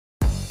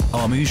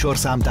A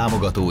műsorszám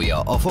támogatója,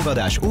 a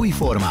fogadás új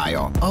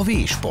formája, a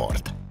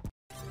V-Sport.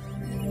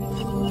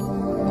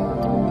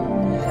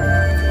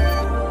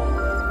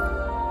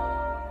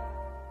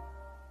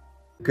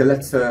 Okay,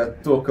 let's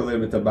talk a little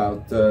bit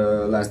about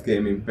last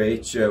game in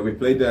Page. We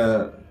played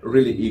a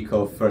really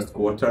equal first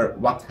quarter.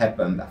 What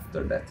happened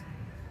after that?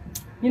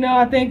 You know,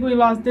 I think we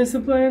lost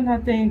discipline. I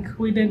think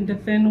we didn't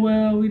defend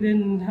well. We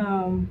didn't,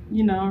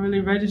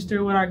 really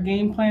register what our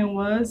game plan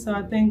was. So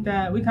I think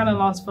that we kind of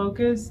lost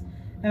focus.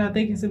 And I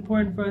think it's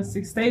important for us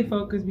to stay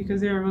focused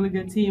because they're a really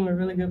good team with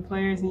really good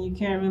players. And you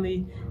can't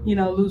really,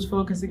 lose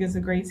focus against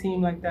a great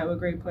team like that with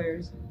great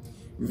players.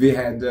 We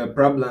had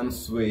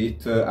problems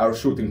with our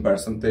shooting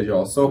percentage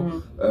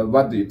also.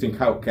 What do you think?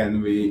 How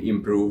can we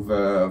improve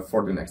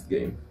for the next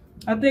game?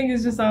 I think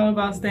it's just all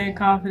about staying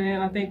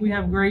confident. I think we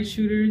have great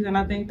shooters, and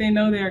I think they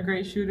know they are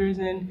great shooters,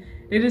 and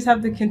they just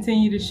have to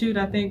continue to shoot.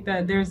 I think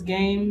that there's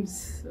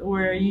games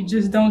where you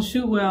just don't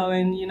shoot well,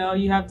 and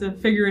you have to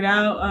figure it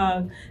out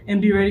and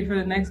be ready for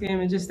the next game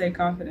and just stay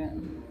confident.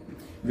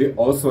 We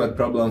also had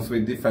problems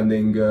with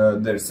defending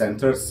their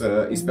centers,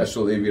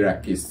 especially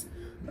Virakis.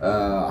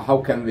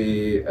 How can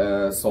we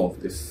solve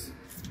this?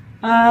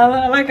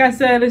 Like I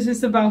said, it's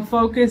just about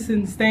focus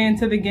and staying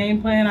to the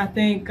game plan. I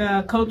think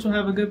Coach will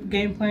have a good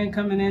game plan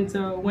coming into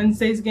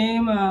Wednesday's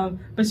game.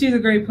 But she's a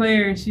great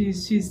player.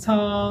 She's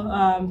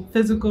tall,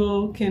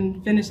 physical,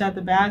 can finish at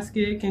the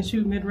basket, can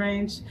shoot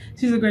mid-range.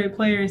 She's a great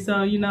player.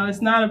 So,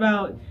 it's not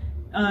about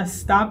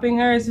stopping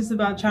her. It's just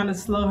about trying to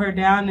slow her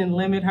down and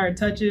limit her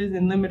touches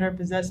and limit her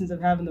possessions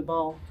of having the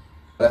ball.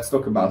 Let's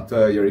talk about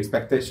your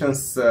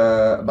expectations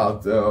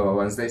about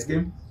Wednesday's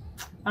game.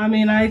 I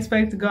mean, I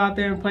expect to go out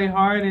there and play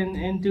hard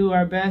and do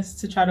our best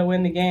to try to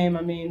win the game.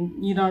 I mean,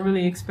 you don't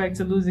really expect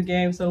to lose a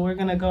game, so we're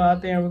going to go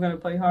out there and we're going to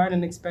play hard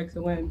and expect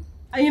to win.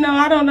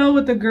 I don't know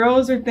what the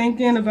girls are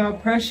thinking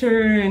about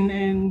pressure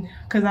and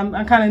because I'm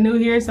kind of new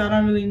here, so I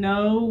don't really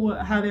know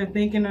how they're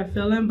thinking or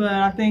feeling, but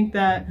I think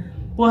that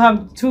we'll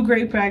have three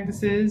great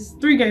practices,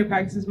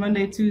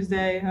 Monday,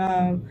 Tuesday,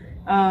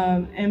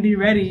 and be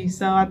ready.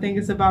 So I think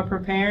it's about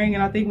preparing,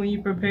 and I think when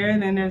you prepare,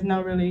 then there's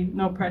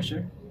no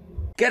pressure.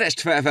 Keresd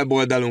fel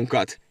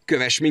weboldalunkat,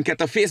 kövess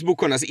minket a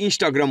Facebookon, az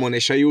Instagramon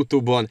és a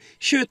YouTube-on,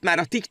 sőt már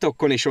a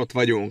TikTokon is ott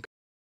vagyunk.